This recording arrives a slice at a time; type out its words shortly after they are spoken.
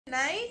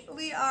Tonight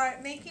we are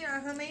making our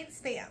homemade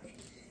Spam.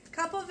 A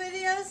couple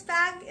videos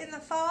back in the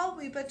fall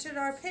we butchered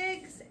our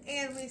pigs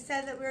and we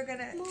said that we were going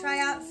to try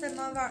out some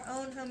of our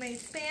own homemade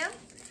Spam.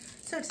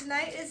 So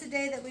tonight is the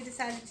day that we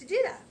decided to do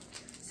that.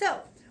 So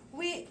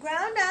we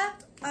ground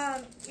up,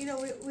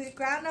 we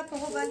ground up a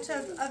whole bunch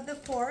of the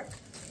pork,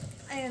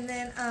 and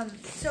then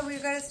so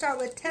we're going to start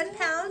with 10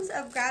 pounds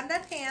of ground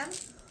up ham,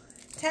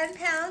 10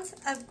 pounds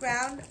of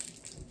ground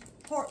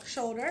pork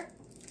shoulder,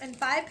 and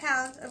 5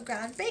 pounds of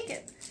ground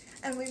bacon.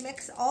 And we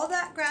mix all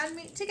that ground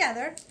meat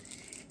together,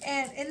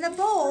 and in the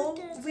bowl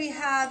we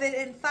have it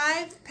in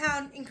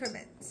 5-pound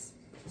increments.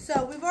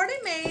 So we've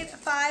already made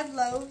 5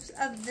 loaves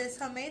of this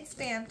homemade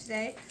Spam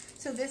today,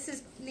 so this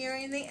is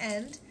nearing the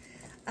end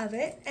of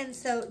it, and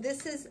so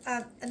this is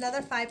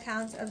another 5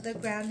 pounds of the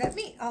ground up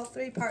meat, all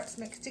 3 parts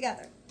mixed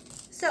together.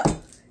 So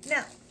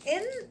now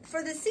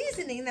for the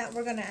seasoning that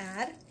we're going to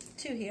add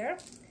to here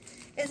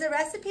is a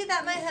recipe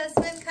that my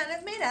husband kind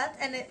of made up,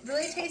 and it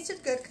really tasted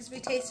good because we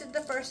tasted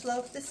the first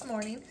loaf this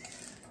morning,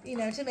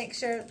 to make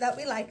sure that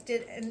we liked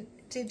it and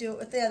to do it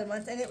with the other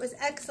ones, and it was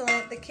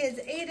excellent. The kids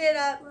ate it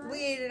up,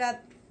 we ate it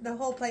up, the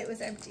whole plate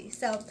was empty.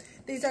 So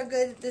these are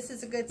good. This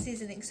is a good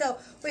seasoning. So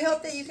we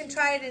hope that you can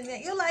try it and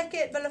that you'll like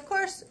it, but of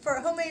course for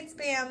homemade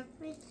Spam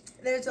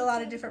there's a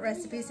lot of different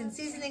recipes and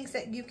seasonings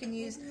that you can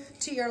use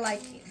to your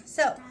liking.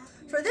 So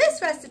for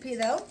this recipe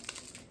though,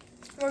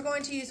 we're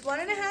going to use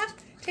 1.5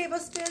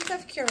 tablespoons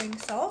of curing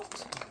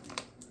salt,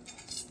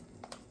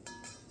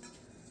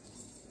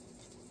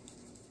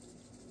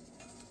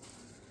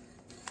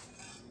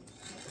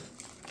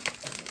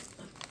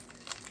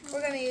 we're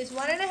going to use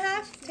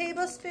 1.5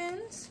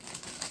 tablespoons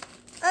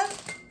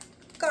of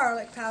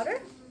garlic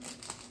powder,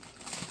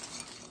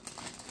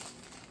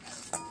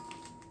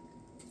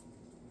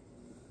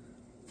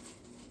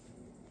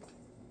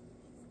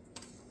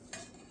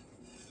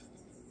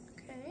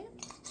 okay,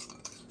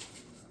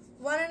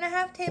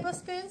 1.5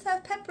 tablespoons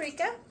of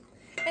paprika.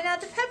 And now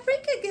the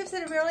paprika gives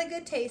it a really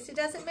good taste. It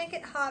doesn't make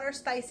it hot or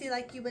spicy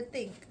like you would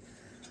think.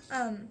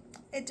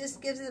 It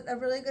just gives it a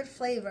really good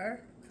flavor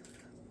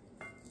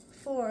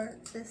for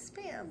this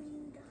Spam.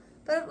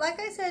 But like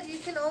I said, you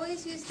can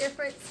always use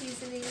different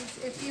seasonings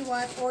if you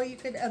want, or you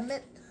could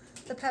omit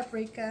the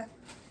paprika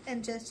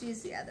and just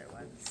use the other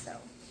ones. So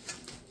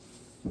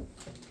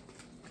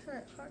kind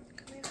of hard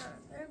coming out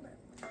of there, but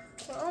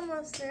we're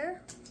almost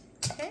there.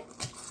 Okay.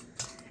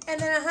 And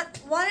then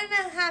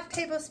 1.5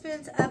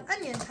 tablespoons of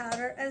onion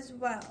powder as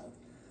well.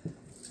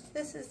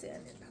 This is the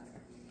onion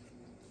powder.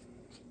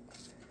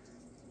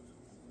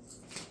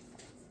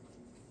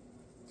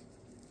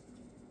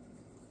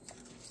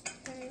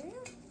 Okay.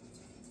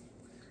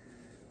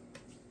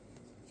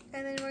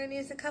 And then we're going to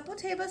use a couple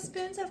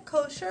tablespoons of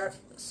kosher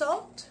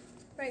salt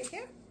right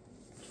here.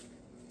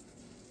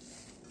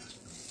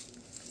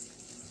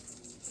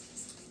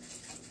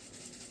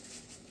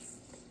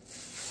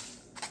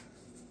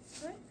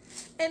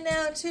 And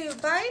now to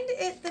bind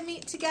the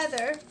meat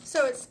together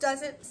so it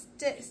doesn't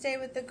stay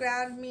with the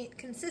ground meat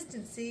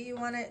consistency, you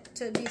want it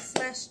to be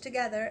smashed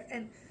together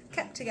and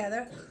kept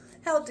together,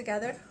 held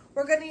together,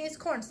 we're going to use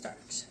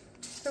cornstarch.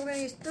 So we're going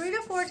to use 3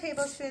 to 4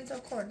 tablespoons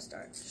of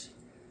cornstarch.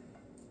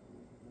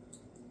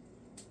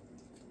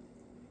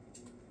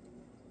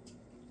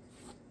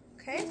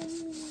 Okay?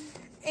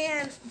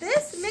 And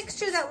this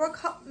mixture that we're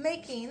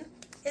making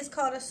is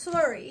called a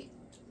slurry.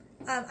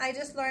 I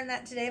just learned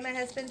that today. My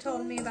husband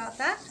told me about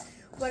that,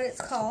 what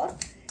it's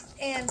called.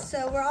 And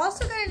so we're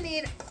also going to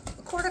need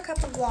a 1/4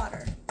 cup of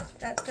water.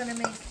 That's going to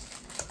make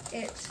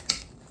it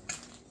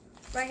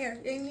right here.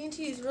 You need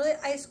to use really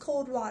ice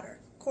cold water.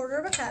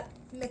 1/4 cup.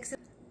 Mix it.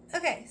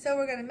 Okay, so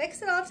we're going to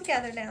mix it all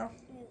together now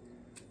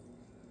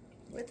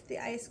with the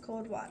ice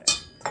cold water.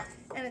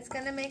 And it's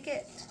going to make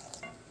it,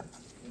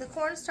 the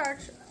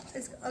cornstarch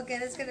is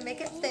going to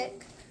make it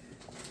thick,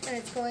 and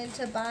it's going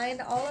to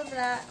bind all of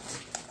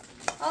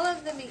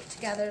the meat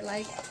together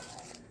like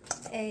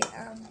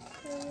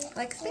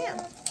Spam.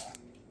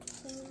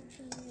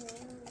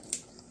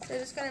 So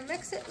just going to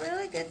mix it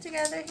really good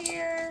together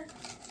here.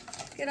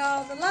 Get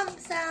all the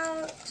lumps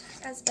out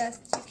as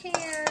best you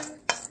can.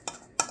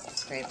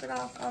 Scrape it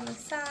off on the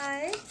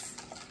sides.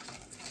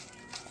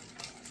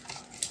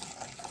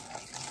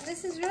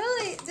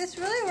 This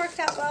really worked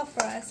out well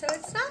for us, so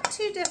it's not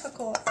too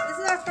difficult. This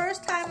is our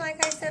first time,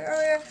 like I said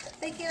earlier,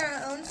 making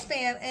our own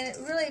Spam, and it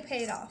really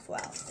paid off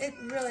well. It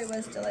really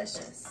was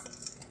delicious.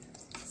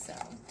 So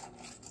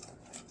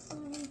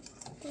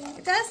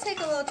it does take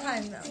a little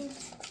time though,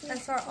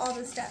 as for all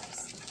the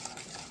steps,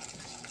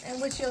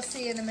 and which you'll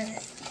see in a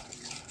minute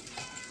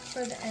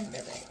for the end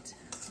of it.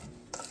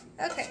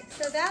 Okay,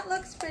 so that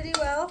looks pretty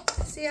well.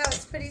 See how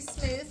it's pretty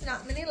smooth,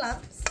 not many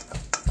lumps.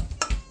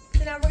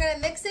 So now we're going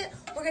to mix it.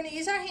 We're going to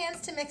use our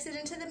hands to mix it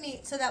into the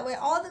meat so that way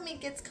all the meat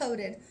gets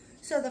coated,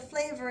 so the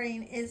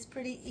flavoring is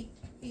pretty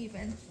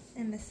even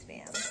in the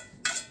Spam.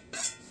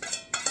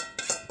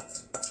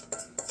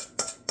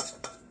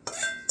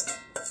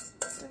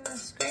 So I'm going to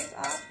scrape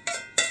off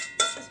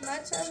as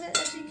much of it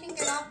as you can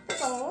get off the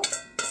bowl.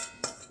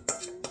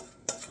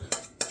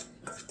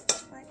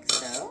 Like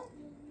so.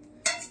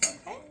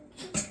 Okay.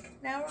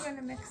 we're going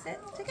to mix it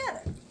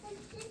together.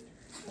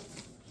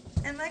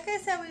 And like I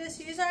said, we just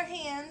use our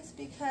hands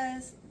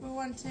because we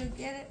want to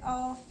get it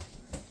all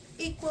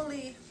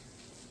equally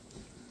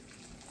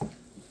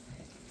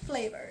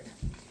flavored.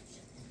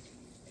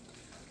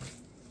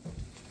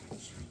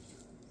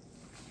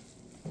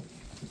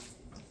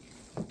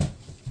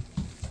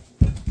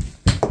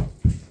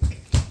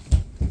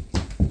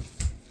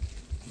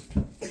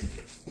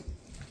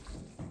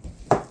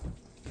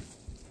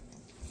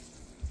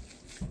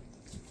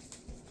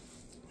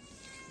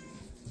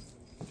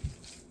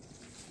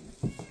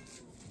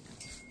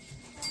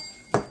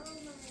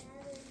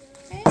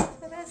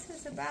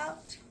 Is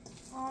about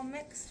all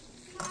mixed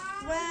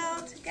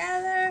well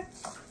together.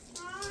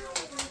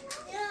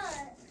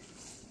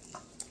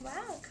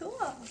 Wow,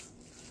 cool.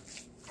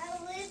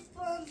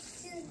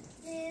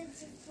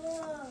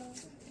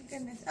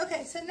 Goodness.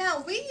 Okay, so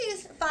now we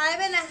use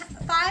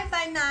 5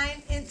 by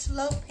 9 inch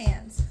loaf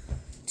pans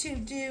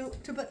to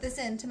put this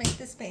in to make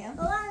the Spam.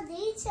 Oh,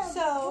 these are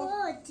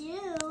cool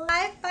too.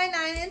 5 by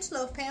 9 inch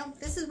loaf pan.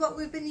 This is what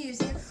we've been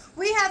using.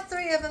 We have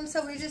 3 of them,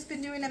 so we've just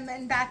been doing them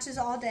in batches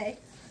all day.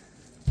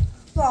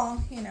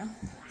 Well, you know,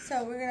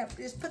 so we're gonna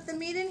just put the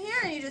meat in here,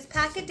 and you just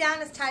pack it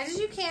down as tight as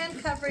you can,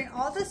 covering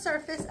all the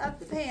surface of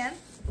the pan.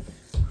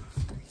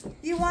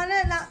 You want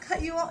to not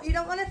cut. You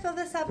don't want to fill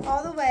this up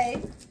all the way.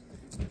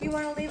 You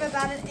want to leave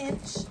about 1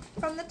 inch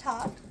from the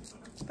top,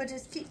 but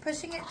just keep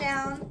pushing it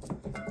down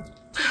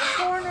to the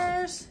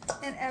corners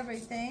and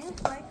everything,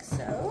 like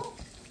so.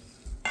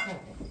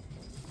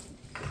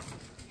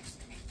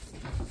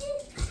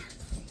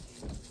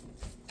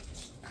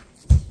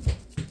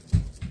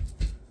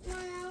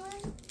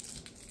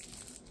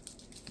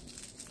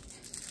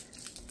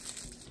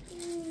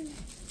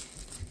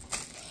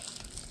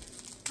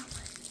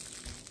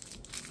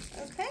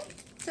 Okay,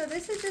 so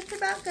this is just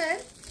about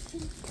good.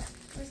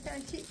 I'm just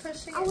going to keep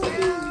pushing it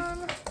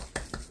down.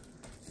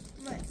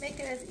 Make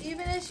it as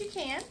even as you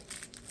can.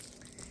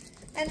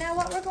 And now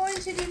what we're going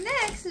to do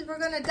next is we're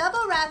going to double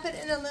wrap it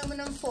in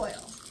aluminum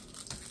foil.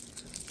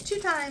 2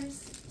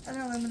 times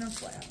an aluminum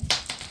foil.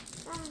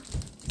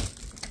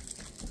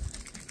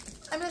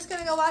 I'm just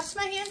going to go wash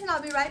my hands, and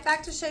I'll be right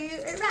back to show you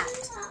it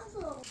wrapped.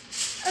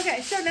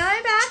 Okay, so now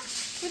I'm back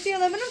with the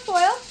aluminum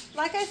foil.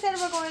 Like I said,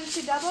 we're going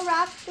to double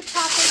wrap the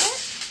top of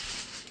it.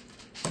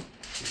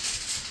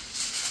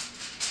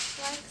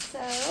 Like so.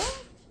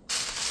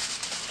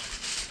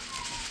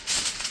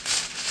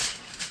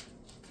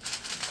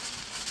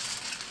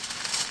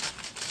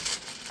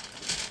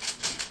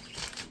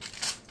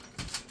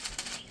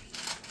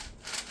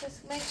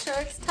 Just make sure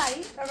it's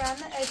tight around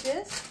the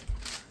edges.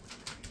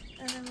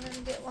 And then we're going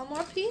to get one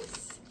more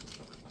piece.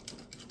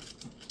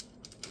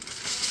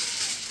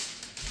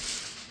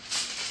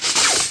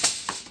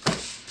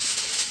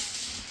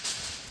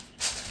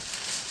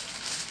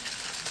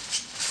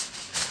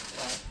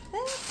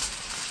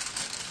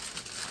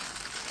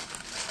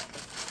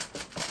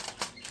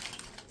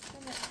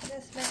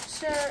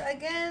 Sure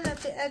again that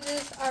the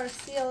edges are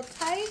sealed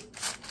tight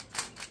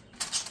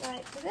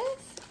like this.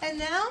 And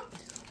now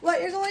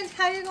we're going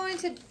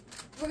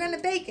to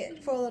bake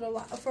it for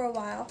a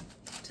while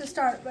to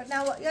start. But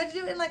now what you have to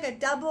do in like a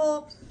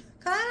double,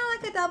 kind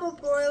of like a double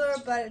broiler,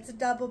 but it's a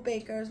double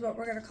baker is what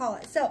we're going to call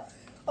it. So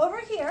over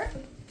here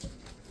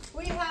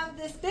we have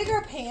this bigger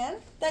pan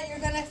that you're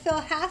going to fill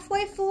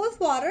halfway full with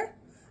water,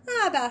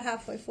 about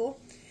halfway full.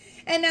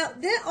 And now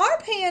our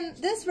pan,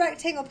 this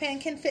rectangle pan,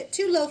 can fit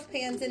 2 loaf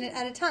pans in it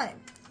at a time.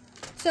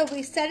 So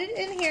we set it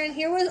in here, and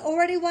here was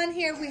already one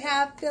here we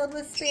have filled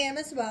with Spam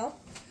as well.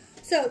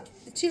 So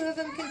the 2 of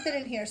them can fit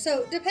in here.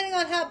 So depending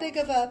on how big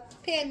of a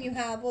pan you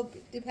have will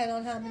depend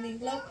on how many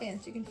loaf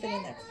pans you can fit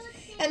in there.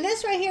 And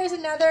this right here is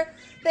another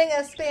thing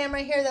of Spam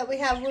right here that we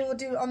will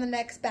do on the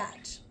next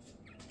batch,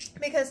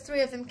 because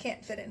 3 of them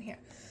can't fit in here.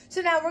 So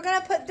now we're going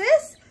to put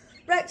this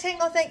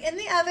rectangle thing in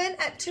the oven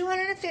at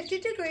 250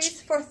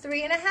 degrees for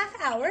 3.5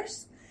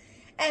 hours.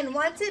 And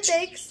once it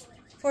bakes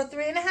for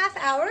 3.5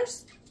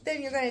 hours,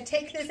 then you're going to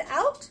take this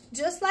out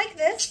just like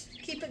this.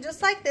 Keep it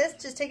just like this.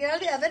 Just take it out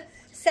of the oven.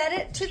 Set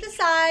it to the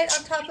side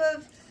on top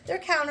of your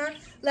counter.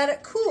 Let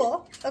it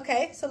cool.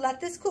 Okay, so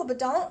let this cool, but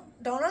don't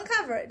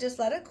uncover it. Just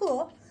let it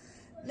cool.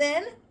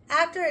 Then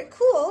after it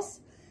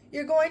cools,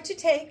 you're going to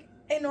take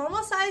a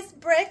normal sized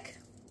brick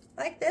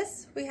like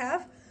this we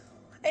have.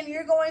 And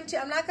you're going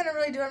to, I'm not going to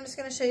really do it, I'm just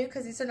going to show you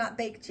because these are not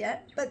baked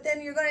yet. But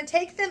then you're going to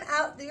take them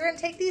out, you're going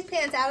to take these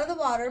pans out of the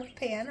water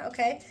pan,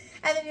 okay?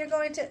 And then you're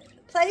going to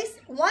place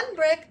 1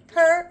 brick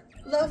per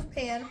loaf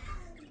pan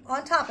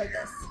on top of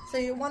this. So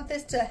you want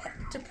this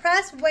to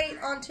press weight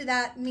onto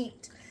that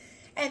meat.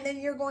 And then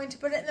you're going to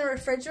put it in the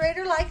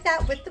refrigerator like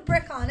that with the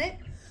brick on it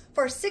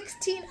for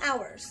 16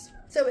 hours.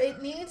 So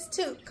it needs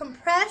to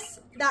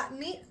compress that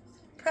meat,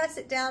 press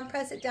it down,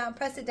 press it down,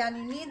 press it down.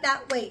 You need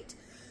that weight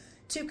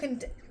to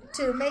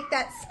make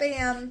that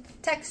Spam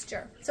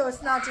texture. So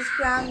it's not just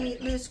ground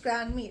meat, loose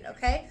ground meat,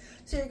 okay?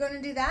 So you're going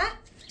to do that.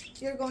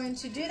 You're going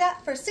to do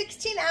that for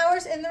 16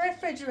 hours in the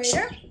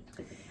refrigerator.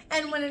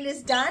 And when it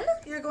is done,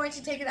 you're going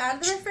to take it out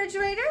of the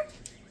refrigerator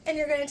and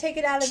you're going to take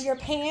it out of your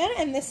pan,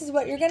 and this is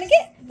what you're going to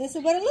get. This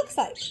is what it looks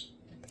like.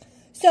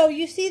 So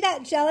you see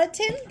that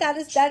gelatin? That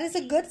is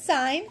a good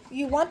sign.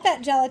 You want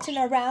that gelatin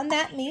around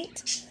that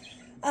meat.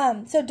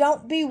 So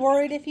don't be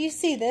worried if you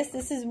see this.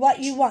 This is what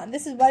you want.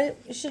 This is what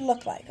it should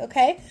look like,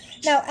 okay?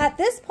 Now, at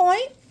this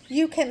point,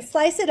 you can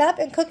slice it up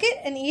and cook it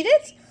and eat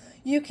it.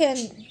 You can,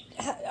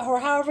 or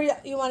however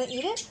you want to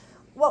eat it.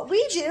 What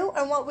we do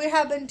and what we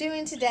have been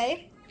doing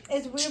today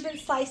is we've been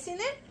slicing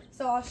it.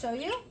 So I'll show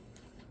you.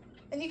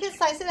 And you can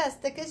slice it as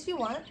thick as you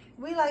want.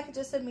 We like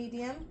just a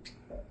medium.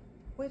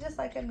 We just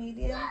like a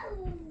medium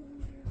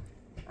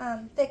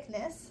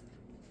thickness.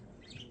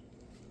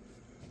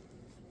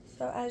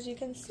 So as you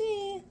can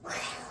see,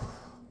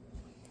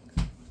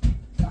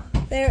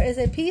 there is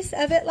a piece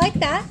of it like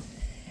that.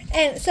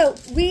 And so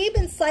we've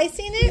been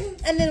slicing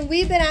it, and then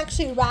we've been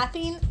actually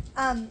wrapping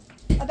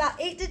about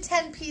 8 to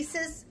 10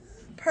 pieces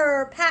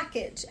per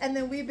package. And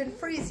then we've been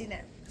freezing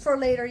it for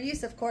later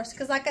use, of course.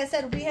 Because like I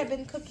said, we have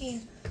been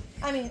cooking,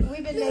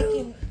 we've been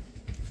making,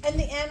 in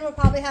the end, we'll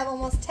probably have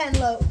almost 10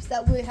 loaves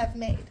that we have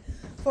made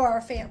for our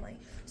family.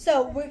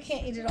 So we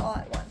can't eat it all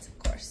at once, of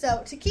course.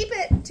 So to keep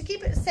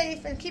it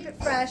safe and keep it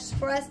fresh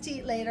for us to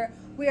eat later,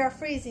 we are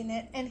freezing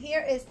it. And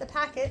here is the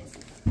packets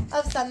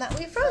of some that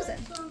we've frozen.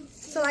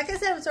 So like I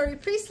said, it's already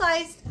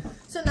pre-sliced.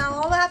 So now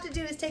all I have to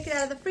do is take it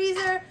out of the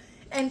freezer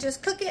and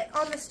just cook it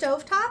on the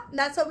stovetop.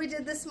 That's what we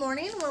did this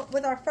morning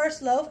with our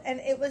first loaf, and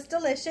it was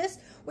delicious.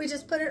 We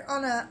just put it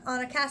on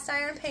a cast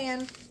iron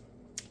pan,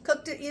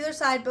 cooked it either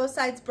side, both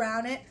sides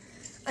brown it.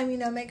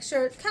 Make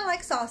sure it's kind of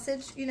like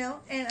sausage,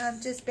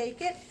 and just bake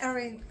it, or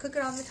cook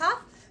it on the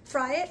top,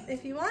 fry it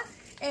if you want,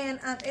 and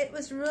it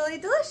was really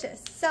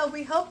delicious. So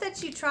we hope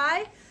that you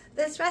try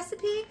this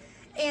recipe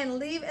and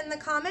leave in the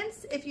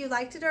comments if you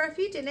liked it or if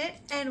you didn't,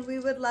 and we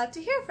would love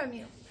to hear from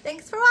you.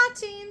 Thanks for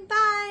watching.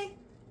 Bye.